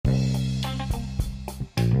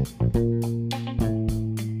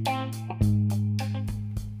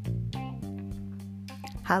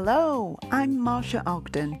Hello, I'm Marsha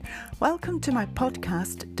Ogden. Welcome to my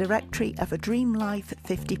podcast, Directory of a Dream Life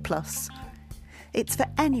 50 Plus. It's for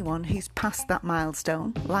anyone who's passed that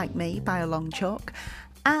milestone, like me, by a long chalk,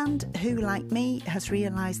 and who, like me, has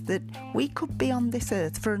realised that we could be on this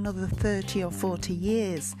earth for another 30 or 40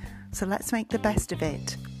 years. So let's make the best of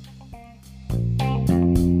it.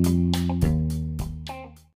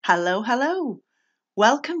 Hello.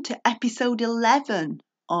 Welcome to episode 11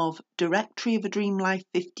 of Directory of a Dream Life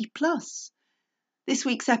 50 Plus. This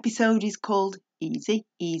week's episode is called Easy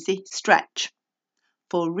Stretch,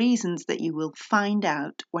 for reasons that you will find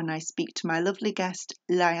out when I speak to my lovely guest,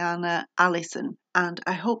 Liana Allison, and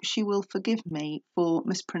I hope she will forgive me for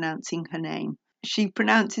mispronouncing her name. She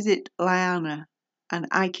pronounces it Liana, and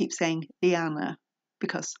I keep saying Liana,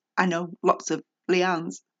 because I know lots of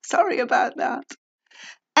Lians. Sorry about that.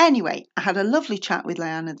 Anyway, I had a lovely chat with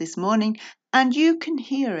Liana this morning, and you can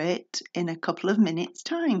hear it in a couple of minutes'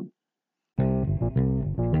 time.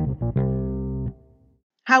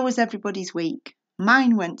 How was everybody's week?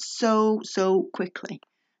 Mine went so quickly,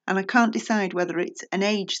 and I can't decide whether it's an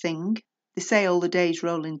age thing. They say all the days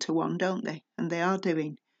roll into one, don't they? And they are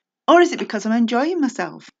doing. Or is it because I'm enjoying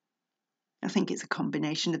myself? I think it's a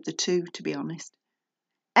combination of the two, to be honest.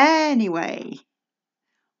 Anyway,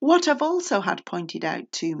 what I've also had pointed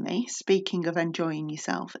out to me, speaking of enjoying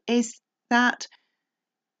yourself, is that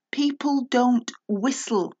people don't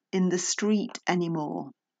whistle in the street anymore.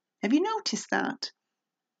 Have you noticed that?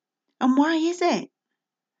 And why is it?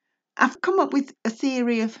 I've come up with a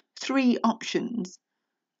theory of 3 options.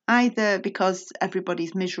 Either because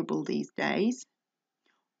everybody's miserable these days,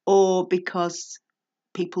 or because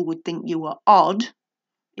people would think you were odd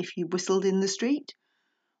if you whistled in the street,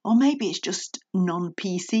 or maybe it's just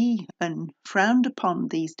non-PC and frowned upon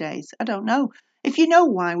these days. I don't know. If you know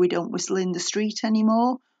why we don't whistle in the street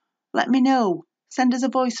anymore, let me know. Send us a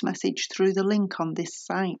voice message through the link on this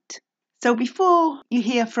site. So before you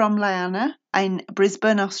hear from Liana in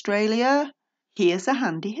Brisbane, Australia, here's a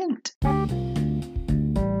handy hint.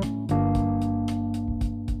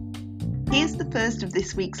 Here's the first of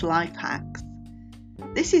this week's life hacks.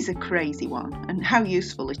 This is a crazy one, and how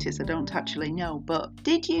useful it is I don't actually know, but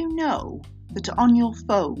did you know that on your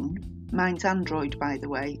phone, mine's Android by the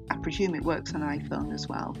way, I presume it works on iPhone as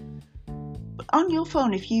well, but on your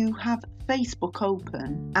phone, if you have Facebook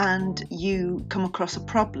open and you come across a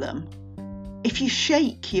problem, if you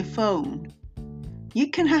shake your phone, you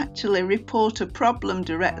can actually report a problem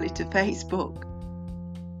directly to Facebook.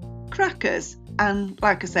 Crackers. And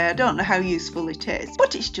like I say, I don't know how useful it is,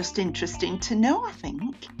 but it's just interesting to know, I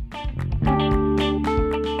think.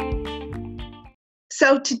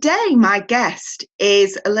 So today my guest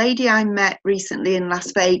is a lady I met recently in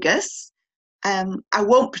Las Vegas. I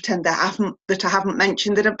won't pretend that I haven't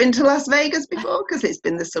mentioned that I've been to Las Vegas before, because it's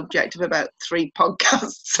been the subject of about 3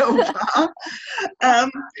 podcasts so far.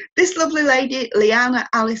 This lovely lady, Liana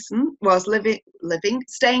Allison, was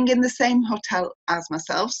staying in the same hotel as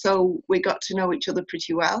myself, so we got to know each other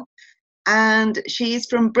pretty well. And she is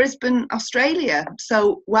from Brisbane, Australia.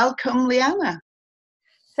 So welcome, Liana.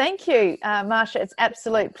 Thank you, Marsha. It's an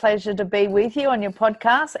absolute pleasure to be with you on your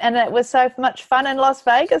podcast. And it was so much fun in Las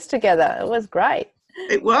Vegas together. It was great.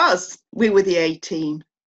 It was. We were the A-team.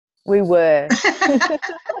 We were.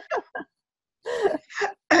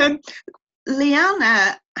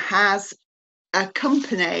 Liana has a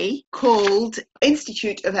company called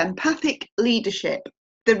Institute of Empathic Leadership.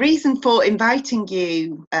 The reason for inviting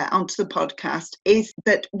you onto the podcast is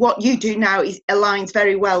that what you do now aligns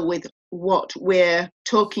very well with what we're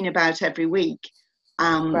talking about every week.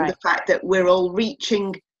 Right. The fact that we're all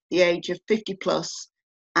reaching the age of 50 plus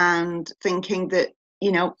and thinking that,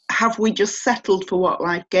 have we just settled for what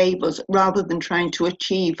life gave us rather than trying to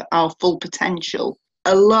achieve our full potential?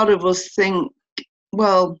 A lot of us think,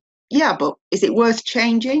 well, yeah, but is it worth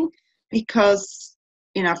changing? Because,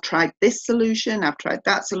 I've tried this solution, I've tried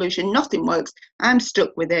that solution, nothing works. I'm stuck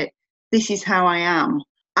with it. This is how I am.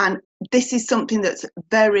 And this is something that's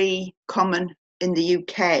very common in the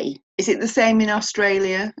UK. Is it the same in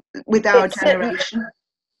Australia with our generation?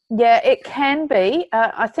 Yeah, it can be.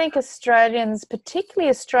 I think Australians, particularly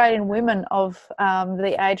Australian women of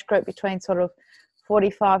the age group between sort of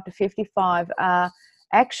 45 to 55, are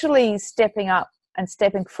actually stepping up and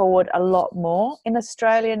stepping forward a lot more in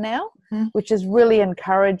Australia now, which is really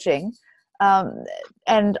encouraging.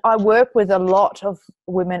 And I work with a lot of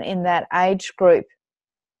women in that age group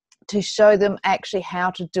to show them actually how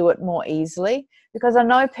to do it more easily, because I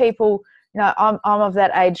know people I'm of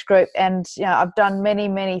that age group, and I've done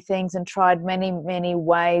many things and tried many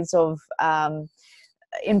ways of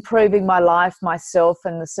improving my life, myself,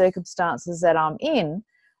 and the circumstances that I'm in.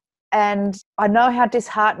 And I know how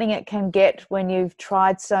disheartening it can get when you've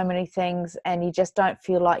tried so many things and you just don't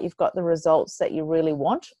feel like you've got the results that you really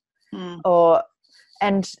want.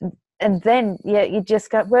 And then you just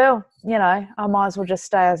go, well, I might as well just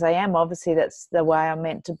stay as I am. Obviously that's the way I'm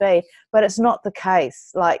meant to be, but it's not the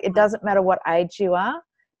case. Like, it doesn't matter what age you are,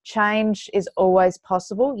 change is always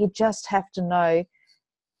possible. You just have to know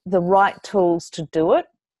the right tools to do it.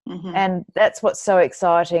 And that's what's so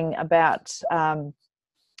exciting about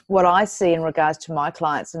what I see in regards to my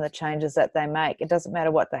clients and the changes that they make. It doesn't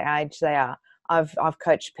matter what the age they are. I've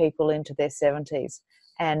coached people into their 70s,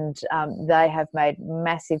 and they have made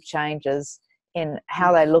massive changes in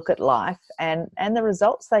how they look at life and the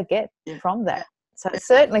results they get from that. So it's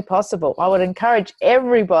certainly possible. I would encourage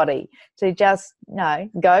everybody to just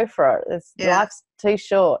go for it. Life's too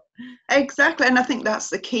short. Exactly. And I think that's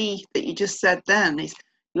the key that you just said then, is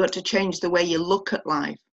you got to change the way you look at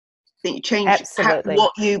life. I think you change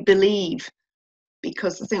what you believe,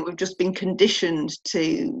 because I think we've just been conditioned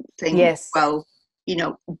to think, well,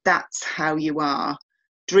 that's how you are.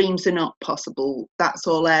 Dreams are not possible. That's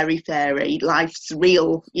all airy-fairy. Life's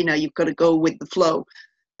real. You've got to go with the flow.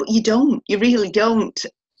 But you don't. You really don't.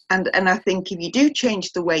 And I think if you do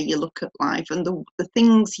change the way you look at life and the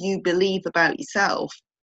things you believe about yourself,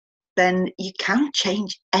 then you can't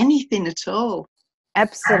change anything at all.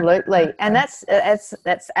 Absolutely. And that's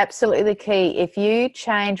absolutely the key. If you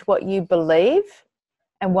change what you believe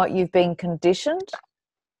and what you've been conditioned,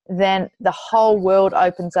 then the whole world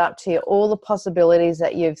opens up to you. All the possibilities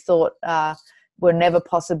that you've thought were never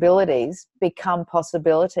possibilities become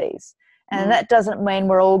possibilities. And that doesn't mean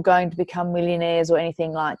we're all going to become millionaires or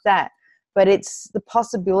anything like that, but it's the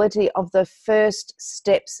possibility of the first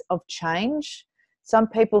steps of change. Some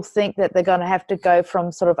people think that they're going to have to go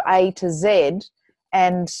from sort of A to Z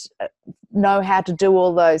and know how to do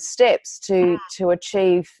all those steps to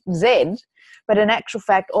achieve Z. But in actual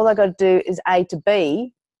fact, all they've got to do is A to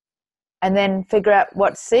B and then figure out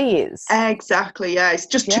what C is. Exactly, yeah. It's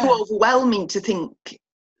just too overwhelming to think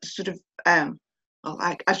sort of,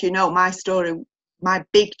 like, as you know, my story, my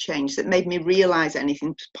big change that made me realise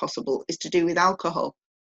anything's possible is to do with alcohol.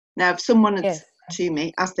 Now, if someone had said to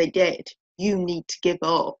me, as they did, you need to give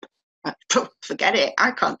up, forget it,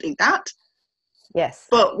 I can't do that. Yes.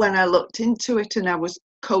 But when I looked into it and I was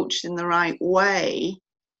coached in the right way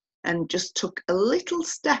and just took a little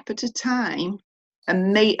step at a time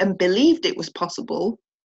and believed it was possible,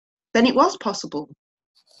 then it was possible.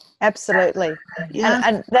 Absolutely.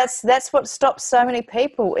 And that's what stops so many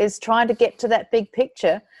people, is trying to get to that big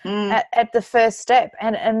picture at the first step.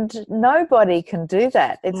 And nobody can do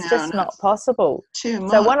that. It's just not possible. Too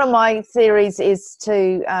much. So one of my theories is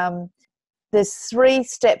to there's 3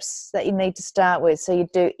 steps that you need to start with. So you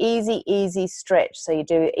do easy, stretch. So you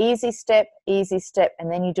do easy step,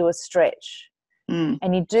 and then you do a stretch.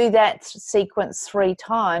 And you do that sequence 3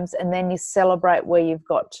 times, and then you celebrate where you've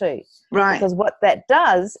got to. Right. Because what that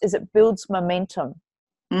does is it builds momentum.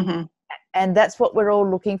 And that's what we're all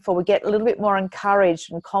looking for. We get a little bit more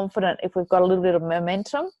encouraged and confident if we've got a little bit of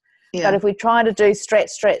momentum. But if we try to do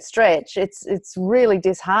stretch, it's really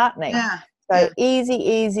disheartening. So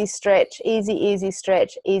easy stretch, easy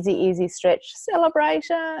stretch, easy stretch,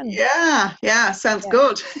 celebration. Yeah, sounds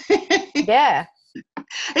good. Yeah.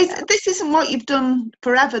 This isn't what you've done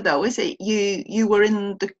forever, though, is it? You were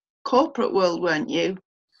in the corporate world, weren't you?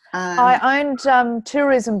 I owned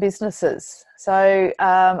tourism businesses. So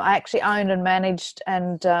I actually owned and managed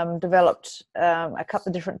and developed a couple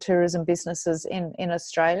of different tourism businesses in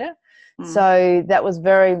Australia. So that was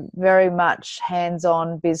very, very much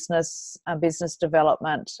hands-on business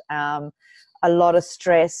development, a lot of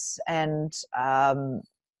stress, and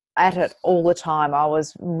at it all the time. I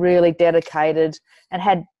was really dedicated and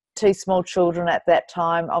had 2 small children at that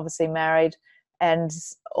time, obviously married, and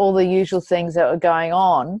all the usual things that were going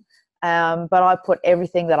on. But I put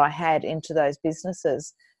everything that I had into those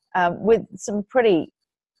businesses with some pretty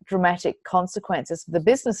dramatic consequences. The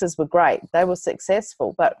businesses were great. They were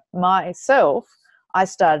successful. But myself, I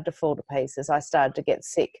started to fall to pieces. I started to get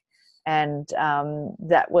sick. And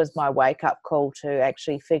that was my wake-up call to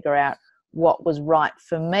actually figure out what was right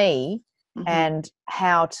for me and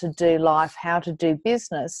how to do life, how to do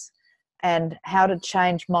business, and how to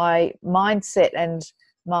change my mindset and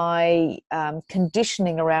my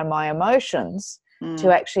conditioning around my emotions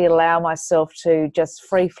to actually allow myself to just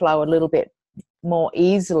free flow a little bit more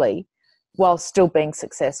easily while still being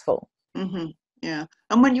successful. Yeah.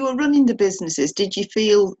 And when you were running the businesses, did you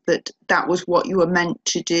feel that that was what you were meant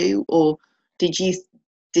to do, or did you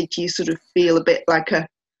did you sort of feel a bit like a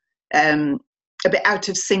bit out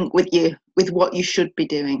of sync with what you should be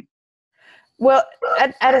doing? Well,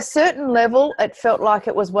 at a certain level, it felt like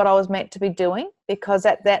it was what I was meant to be doing, because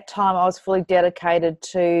at that time I was fully dedicated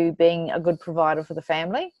to being a good provider for the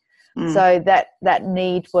family. Mm, So that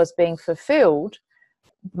need was being fulfilled.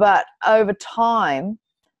 But over time,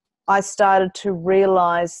 I started to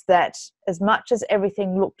realize that as much as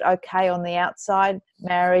everything looked okay on the outside,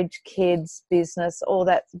 marriage, kids, business, all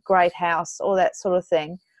that, great house, all that sort of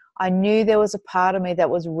thing, I knew there was a part of me that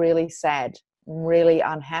was really sad, really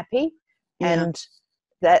unhappy, yeah. and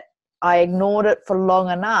that I ignored it for long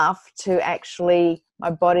enough to actually,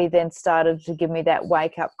 my body then started to give me that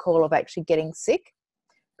wake up call of actually getting sick,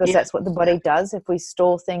 because Yeah. that's what the body does. If we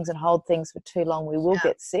store things and hold things for too long, we will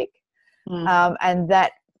get sick. Mm, And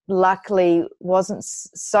that luckily wasn't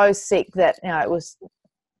so sick that, you know, it was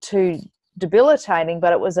too debilitating,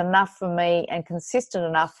 but it was enough for me and consistent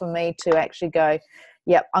enough for me to actually go,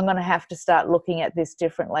 yep, I'm going to have to start looking at this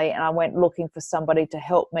differently. And I went looking for somebody to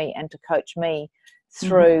help me and to coach me mhm,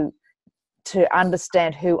 through, to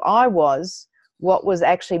understand who I was, what was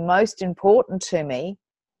actually most important to me,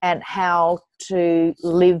 and how to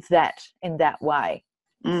live that in that way.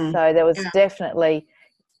 mm, So there was yeah. definitely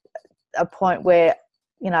a point where,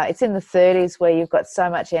 you know, it's in the 30s where you've got so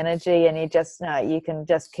much energy and you just, you know, you can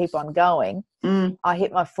just keep on going. Mm, I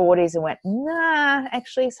hit my 40s and went, nah,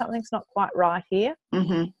 actually something's not quite right here.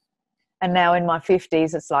 mhm, And now in my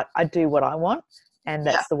 50s, it's like I do what I want, and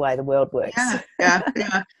yeah. that's the way the world works. Yeah. Yeah.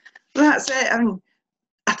 Yeah. That's it. I mean,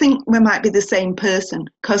 I think we might be the same person,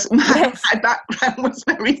 because Yes. my background was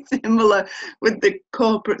very similar with the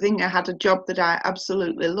corporate thing. I had a job that I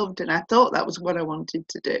absolutely loved, and I thought that was what I wanted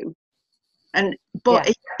to do. And but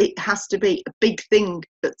Yeah, it has to be a big thing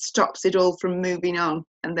that stops it all from moving on,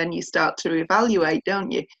 and then you start to evaluate,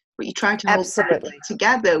 don't you? But you try to hold everything absolutely.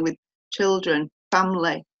 together with children,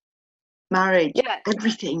 family, marriage, Yeah.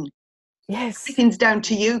 everything. Yes. Everything's down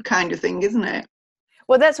to you, kind of thing, isn't it?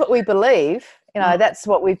 Well, that's what we believe. You Mm. know, that's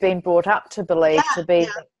what we've been brought up to believe, Yeah, to be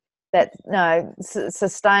yeah, that, you know,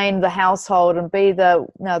 sustain the household and be the,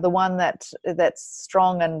 you know, the one that's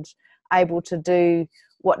strong and able to do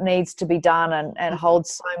what needs to be done, and mm, hold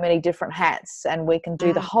so many different hats, and we can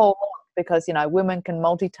do the mm, whole lot, because, you know, women can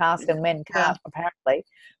multitask and men yeah, can't, apparently.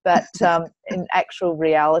 But in actual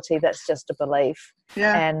reality, that's just a belief.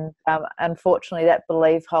 yeah, And unfortunately, that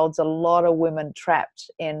belief holds a lot of women trapped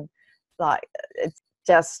in, like, it's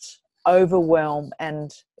just overwhelm,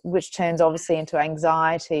 and which turns obviously into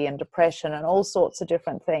anxiety and depression and all sorts of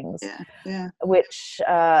different things, yeah, yeah, which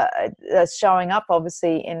are showing up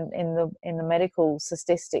obviously in the medical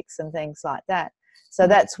statistics and things like that. So mm,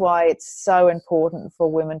 that's why it's so important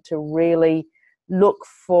for women to really look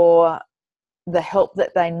for the help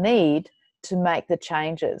that they need to make the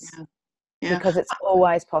changes, yeah, yeah. because it's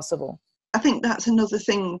always possible. I think that's another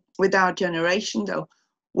thing with our generation, though.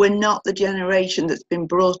 We're not the generation that's been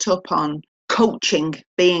brought up on coaching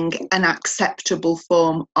being an acceptable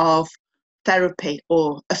form of therapy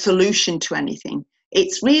or a solution to anything.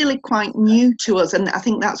 It's really quite new to us. And I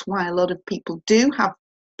think that's why a lot of people do have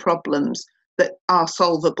problems that are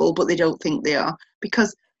solvable, but they don't think they are,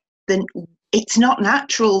 because then it's not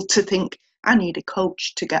natural to think, I need a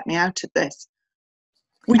coach to get me out of this.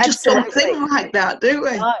 We just don't Absolutely. think like that, do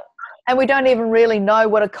we? No. And we don't even really know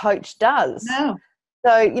what a coach does. No.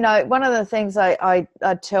 So, you know, one of the things I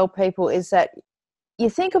tell people is that you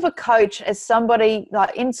think of a coach as somebody,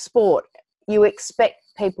 like in sport, you expect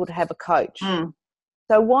people to have a coach. Mm,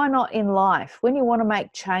 So why not in life? When you want to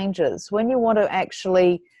make changes, when you want to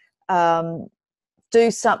actually um, do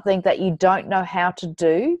something that you don't know how to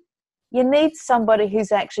do, you need somebody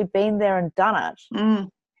who's actually been there and done it. mm,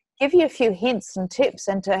 Give you a few hints and tips,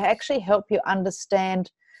 and to actually help you understand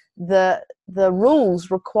the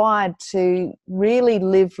rules required to really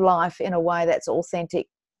live life in a way that's authentic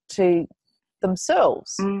to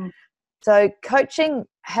themselves. mm, So coaching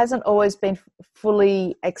hasn't always been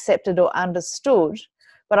fully accepted or understood,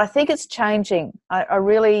 but I think it's changing. I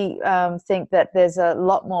really think that there's a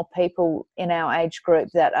lot more people in our age group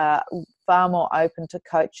that are far more open to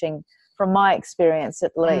coaching, from my experience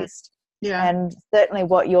at mm. least. Yeah, And certainly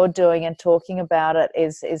what you're doing and talking about it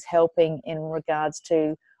is helping in regards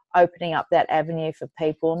to opening up that avenue for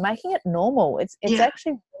people and making it normal. It's yeah,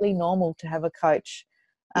 actually really normal to have a coach.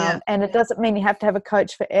 yeah, And it doesn't mean you have to have a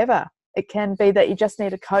coach forever. It can be that you just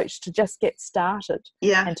need a coach to just get started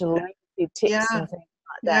yeah, and to learn a few yeah, tips and things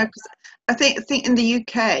like yeah. that. 'Cause I think in the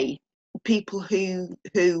UK, people who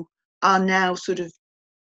are now sort of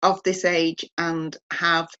of this age and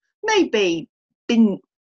have maybe been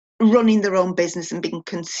running their own business and being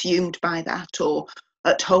consumed by that, or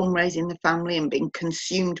at home raising the family and being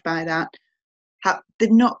consumed by that,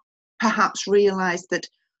 they've not perhaps realised that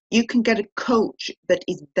you can get a coach that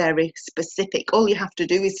is very specific. All you have to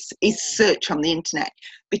do is search on the internet,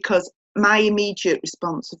 because my immediate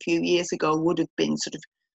response a few years ago would have been sort of,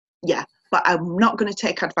 yeah, but I'm not going to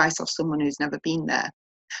take advice off someone who's never been there.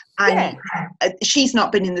 And she's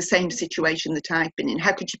not been in the same situation that I've been in.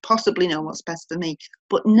 How could you possibly know what's best for me?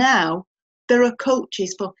 But now there are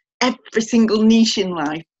coaches for every single niche in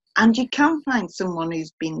life, and you can find someone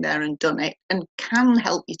who's been there and done it and can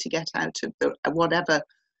help you to get out of whatever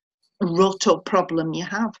rut or problem you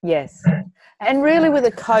have. Yes. And really with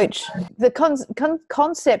a coach, the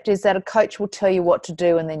concept is that a coach will tell you what to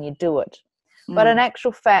do and then you do it. But in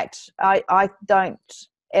actual fact, I don't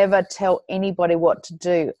ever tell anybody what to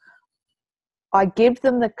do. I give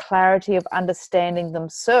them the clarity of understanding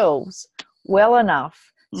themselves well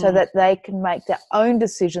enough so that they can make their own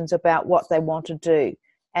decisions about what they want to do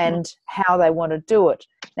and how they want to do it.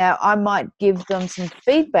 Now, I might give them some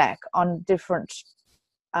feedback on different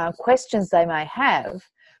questions they may have,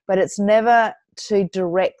 but it's never to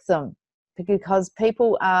direct them, because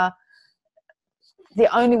people are,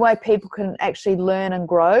 the only way people can actually learn and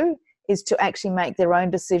grow is to actually make their own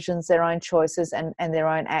decisions, their own choices, and their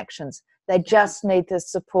own actions. They just need the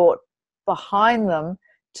support behind them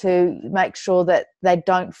to make sure that they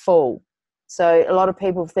don't fall. So a lot of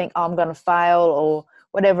people think, oh, I'm going to fail or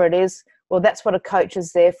whatever it is. Well, that's what a coach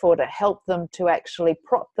is there for, to help them to actually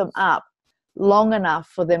prop them up long enough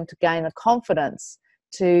for them to gain the confidence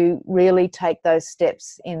to really take those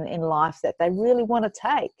steps in life that they really want to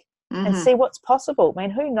take and see what's possible. I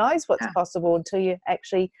mean, who knows what's possible until you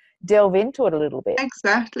actually delve into it a little bit.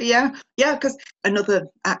 Exactly, yeah. Yeah, because another...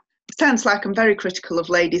 sounds like I'm very critical of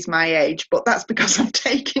ladies my age, but that's because I'm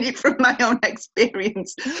taking it from my own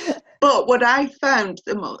experience. But what I found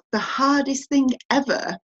the hardest thing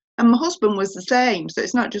ever, and my husband was the same, so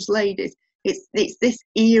it's not just ladies, it's this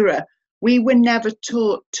era. We were never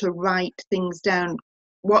taught to write things down.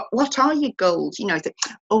 What are your goals? You know,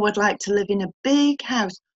 oh, I'd like to live in a big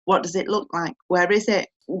house. What does it look like? Where is it?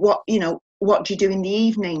 What do you do in the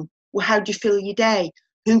evening? How do you fill your day?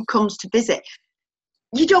 Who comes to visit?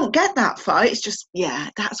 You don't get that far. It's just, yeah,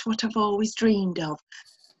 that's what I've always dreamed of.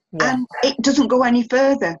 Yeah. And it doesn't go any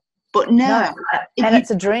further. But now... No, and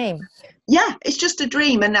it's a dream. Yeah, it's just a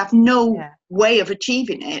dream and I've no way of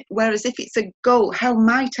achieving it. Whereas if it's a goal, how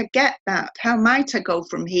might I get that? How might I go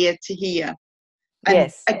from here to here?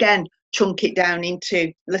 And again, chunk it down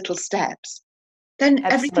into little steps. Then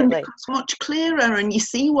everything becomes much clearer and you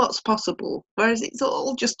see what's possible. Whereas it's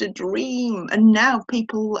all just a dream. And now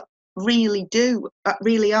people... really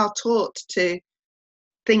are taught to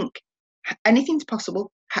think anything's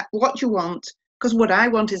possible, what you want, because what I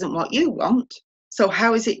want isn't what you want, so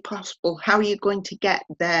how is it possible, how are you going to get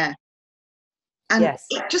there? And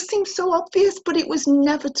it just seems so obvious, but it was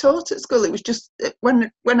never taught at school. It was just when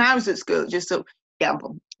I was at school, just so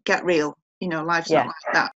get real, life's not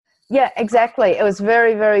like that. Yeah, exactly. It was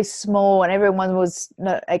very, very small, and everyone was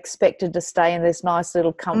expected to stay in this nice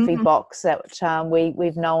little comfy box that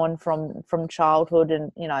we've known from childhood,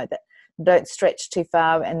 and that don't stretch too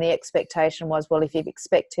far. And the expectation was, well, if you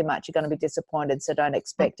expect too much, you're going to be disappointed, so don't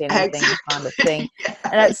expect anything, kind of thing.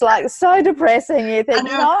 And it's like so depressing. You think,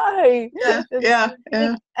 no,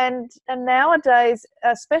 And nowadays,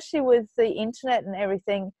 especially with the internet and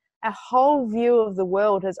everything, our whole view of the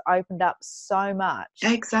world has opened up so much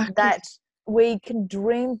that we can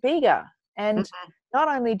dream bigger, and not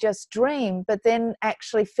only just dream, but then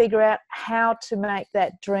actually figure out how to make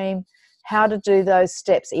that dream, how to do those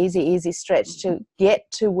steps, easy stretch to get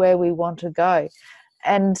to where we want to go.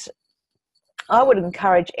 And I would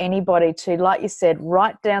encourage anybody to, like you said,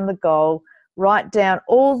 write down the goal, write down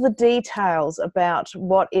all the details about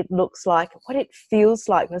what it looks like, what it feels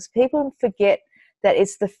like, because people forget that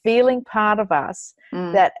it's the feeling part of us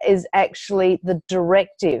that is actually the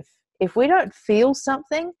directive. If we don't feel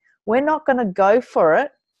something, we're not going to go for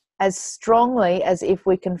it as strongly as if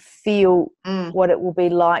we can feel what it will be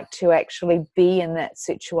like to actually be in that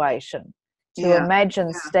situation. To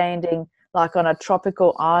imagine standing like on a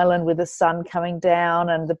tropical island with the sun coming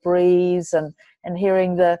down and the breeze and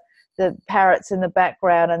hearing the parrots in the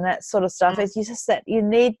background and that sort of stuff. It's just that you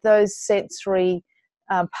need those sensory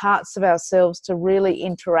parts of ourselves to really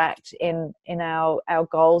interact in our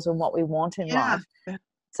goals and what we want in life,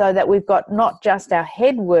 so that we've got not just our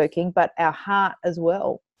head working but our heart as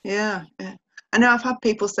well. I know I've had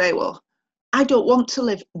people say, well, I don't want to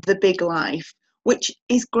live the big life, which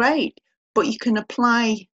is great, but you can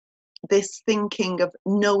apply this thinking of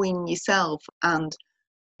knowing yourself and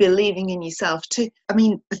believing in yourself the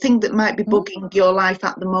thing that might be bugging your life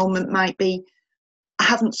at the moment might be, I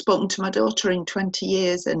haven't spoken to my daughter in 20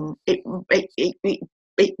 years and it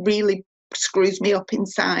really screws me up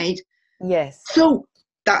inside. Yes. So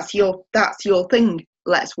that's your thing.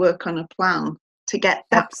 Let's work on a plan to get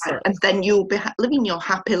that. Absolutely. And then you'll be living your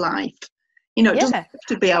happy life. It doesn't have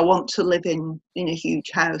to be, I want to live in a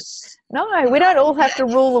huge house. No, we don't all have to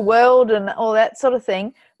rule the world and all that sort of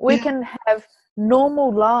thing. We can have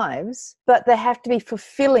normal lives, but they have to be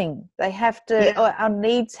fulfilling. They have to, our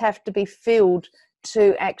needs have to be filled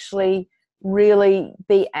to actually really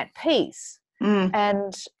be at peace.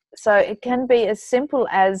 And so it can be as simple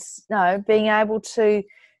as being able to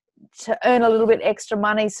earn a little bit extra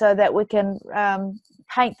money so that we can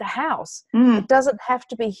paint the house. It doesn't have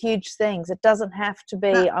to be huge things. It doesn't have to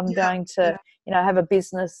be going to have a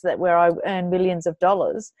business where I earn millions of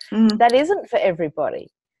dollars. That isn't for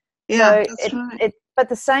everybody. So that's right. But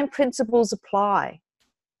the same principles apply,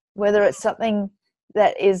 whether it's something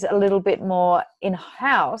that is a little bit more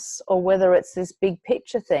in-house or whether it's this big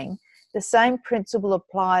picture thing. The same principle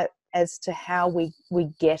apply as to how we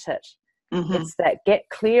get it. It's that get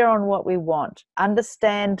clear on what we want,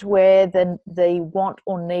 understand where the want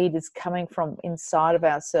or need is coming from inside of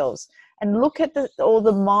ourselves, and look at all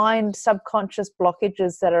the mind subconscious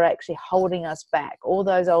blockages that are actually holding us back, all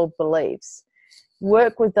those old beliefs.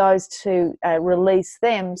 Work with those to release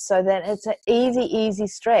them so that it's an easy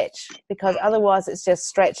stretch, because otherwise it's just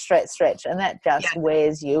stretch, and that just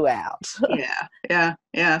wears you out.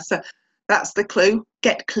 Yeah. So that's the clue.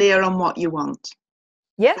 Get clear on what you want.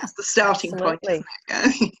 Yeah. That's the starting point, isn't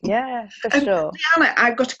it? Yeah, for sure. Diana,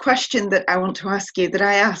 I've got a question that I want to ask you that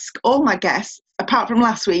I ask all my guests, apart from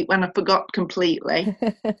last week when I forgot completely.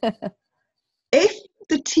 If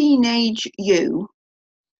the teenage you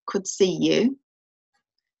could see you,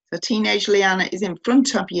 so teenage Leanna is in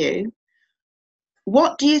front of you,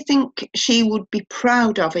 what do you think she would be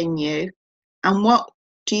proud of in you, and what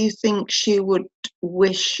do you think she would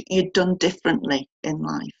wish you'd done differently in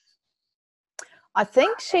life? I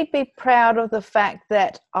think she'd be proud of the fact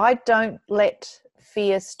that I don't let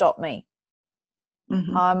fear stop me.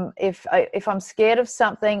 If I'm scared of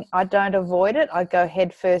something, I don't avoid it. I go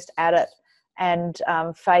head first at it and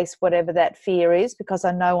face whatever that fear is, because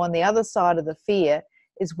I know on the other side of the fear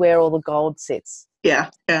is where all the gold sits. Yeah.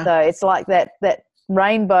 So it's like that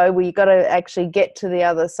rainbow where you got to actually get to the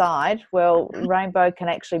other side. Well, rainbow can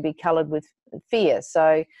actually be coloured with fear.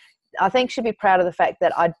 So I think she'd be proud of the fact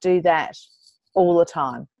that I do that all the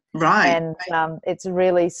time. Right. And it's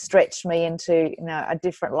really stretched me into a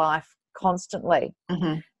different life constantly.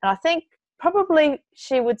 And I think probably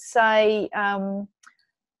she would say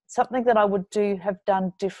something that I would have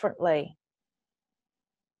done differently.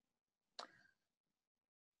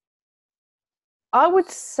 I would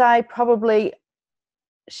say probably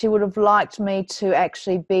she would have liked me to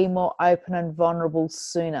actually be more open and vulnerable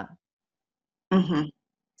sooner.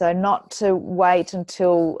 So not to wait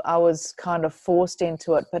until I was kind of forced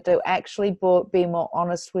into it, but to actually be more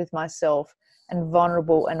honest with myself and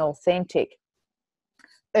vulnerable and authentic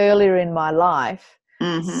earlier in my life.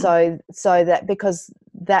 So that, because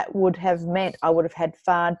that would have meant I would have had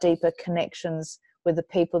far deeper connections with the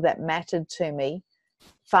people that mattered to me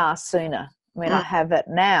far sooner. I mean, I have it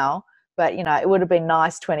now, but it would have been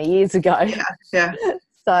nice 20 years ago. Yeah.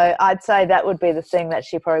 So I'd say that would be the thing that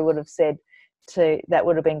she probably would have said that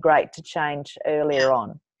would have been great to change earlier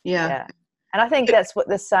on. Yeah. And I think that's what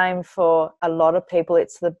the same for a lot of people.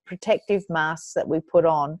 It's the protective masks that we put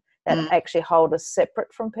on that actually hold us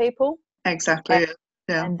separate from people. Exactly.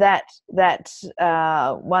 And that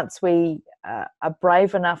once we are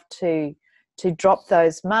brave enough to drop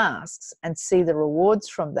those masks and see the rewards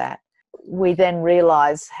from that, we then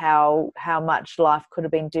realise how much life could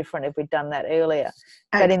have been different if we'd done that earlier.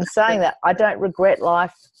 But in saying that, I don't regret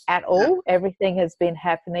life at all. Everything has been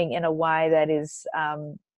happening in a way that is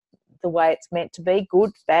the way it's meant to be,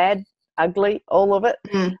 good, bad, ugly, all of it.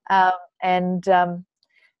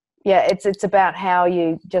 It's about how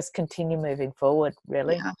you just continue moving forward,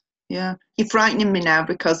 really. Yeah. You're frightening me now,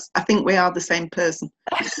 because I think we are the same person.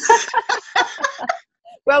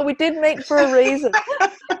 Well, we did meet for a reason.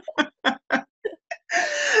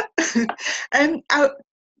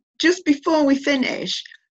 Just before we finish,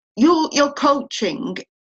 your coaching,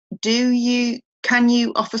 can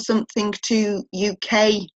you offer something to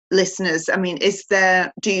UK listeners? I mean,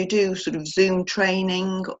 do you do sort of Zoom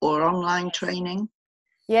training or online training?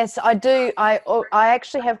 Yes, I do. I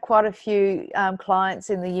actually have quite a few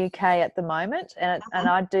clients in the UK at the moment, and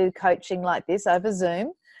I do coaching like this over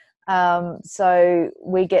Zoom. So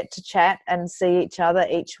we get to chat and see each other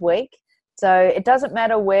each week. So it doesn't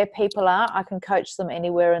matter where people are. I can coach them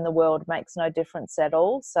anywhere in the world. It makes no difference at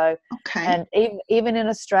all. So, Okay. and even in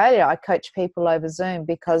Australia, I coach people over Zoom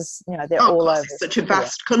because, you know, they're all over. It's such a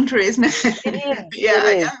vast country, isn't it? It is. Yeah,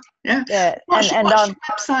 it is. Yeah. What's your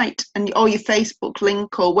website or your Facebook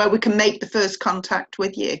link, or where we can make the first contact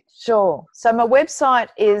with you? Sure. So my website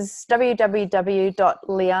is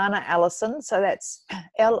www.lianaallison. So that's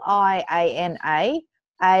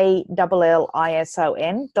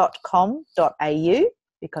LIANAALLISON.com.au,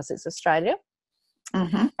 because it's Australia.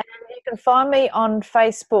 Mm-hmm. And you can find me on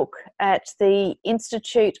Facebook at the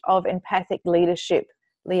Institute of Empathic Leadership,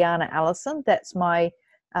 Liana Allison. That's my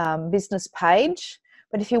business page.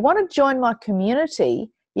 But if you want to join my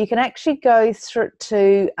community, you can actually go through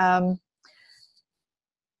to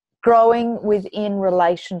Growing Within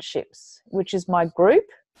Relationships, which is my group.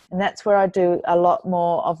 And that's where I do a lot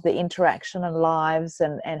more of the interaction and lives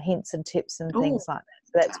and hints and tips and things like that.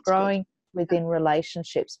 So that's Growing Within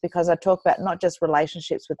Relationships, because I talk about not just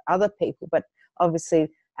relationships with other people, but obviously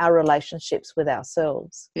our relationships with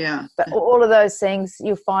ourselves. Yeah. But all of those things,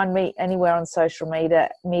 you'll find me anywhere on social media,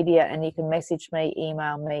 and you can message me,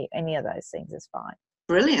 email me, any of those things is fine.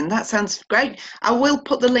 Brilliant. That sounds great. I will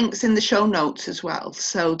put the links in the show notes as well,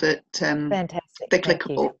 so that Fantastic. they're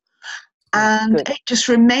clickable. And it just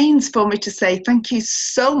remains for me to say thank you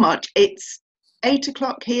so much. It's 8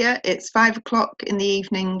 o'clock here. It's 5 o'clock in the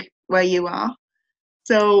evening where you are.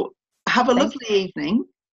 So have a lovely evening,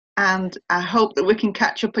 and I hope that we can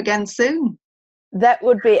catch up again soon. That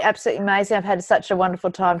would be absolutely amazing. I've had such a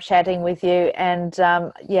wonderful time chatting with you, and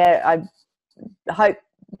I hope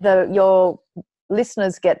your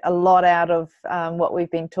listeners get a lot out of what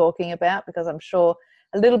we've been talking about, because I'm sure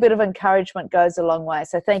a little bit of encouragement goes a long way.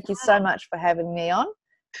 So thank you so much for having me on.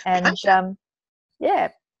 And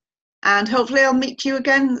and hopefully I'll meet you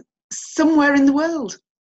again somewhere in the world.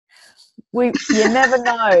 You never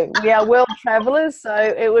know. We are world travelers, so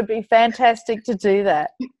it would be fantastic to do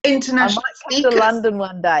that. International I might come to London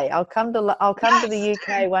one day. I'll come to the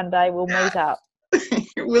UK one day. We'll meet up.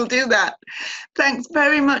 We'll do that. Thanks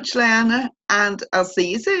very much, Liana, and I'll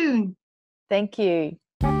see you soon. Thank you.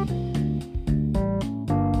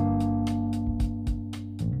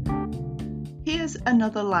 Here's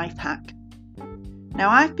another life hack. Now,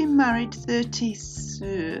 I've been married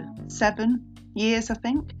 37 years, I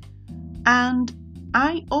think, and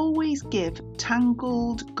I always give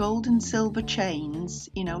tangled gold and silver chains,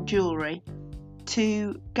 jewellery,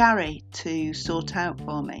 to Gary to sort out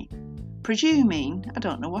for me. Presuming, I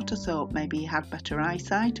don't know what I thought, maybe he had better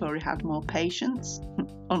eyesight or he had more patience.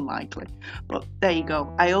 Unlikely. But there you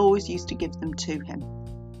go. I always used to give them to him.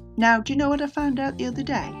 Now, do you know what I found out the other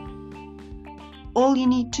day? All you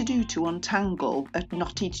need to do to untangle a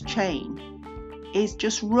knotted chain is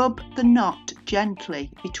just rub the knot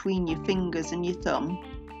gently between your fingers and your thumb,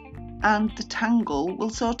 and the tangle will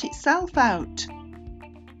sort itself out.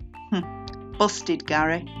 Busted,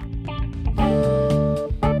 Gary.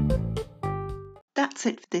 That's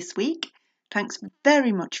it for this week. Thanks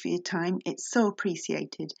very much for your time. It's so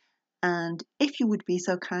appreciated. And if you would be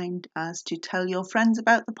so kind as to tell your friends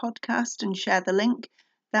about the podcast and share the link,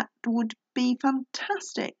 that would be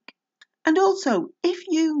fantastic. And also, if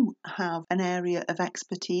you have an area of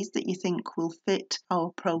expertise that you think will fit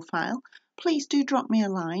our profile, please do drop me a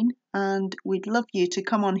line, and we'd love you to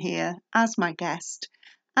come on here as my guest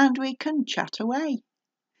and we can chat away.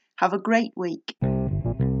 Have a great week.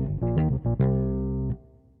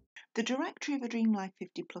 The Directory of a Dream Life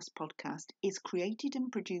 50 Plus podcast is created and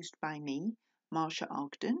produced by me, Marsha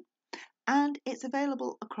Ogden, and it's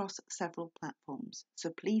available across several platforms,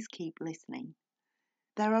 so please keep listening.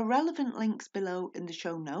 There are relevant links below in the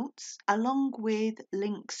show notes, along with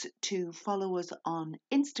links to follow us on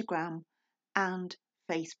Instagram and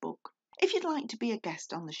Facebook. If you'd like to be a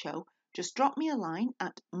guest on the show, just drop me a line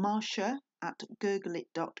at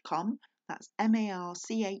marsha@gurglit.com. That's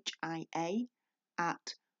MARCHIA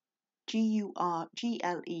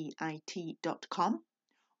 @GURGLEIT.com,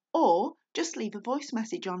 or just leave a voice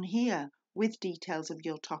message on here with details of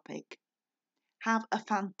your topic. Have a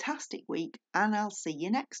fantastic week, and I'll see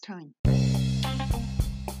you next time.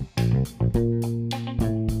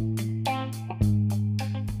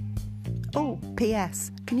 Oh,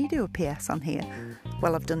 PS. Can you do a PS on here?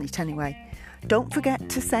 Well, I've done it anyway. Don't forget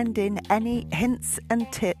to send in any hints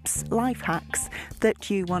and tips, life hacks that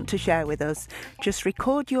you want to share with us. Just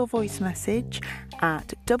record your voice message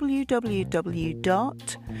at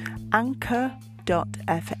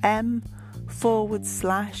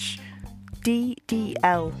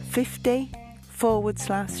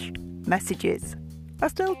I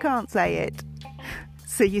still can't say it.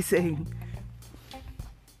 See you soon.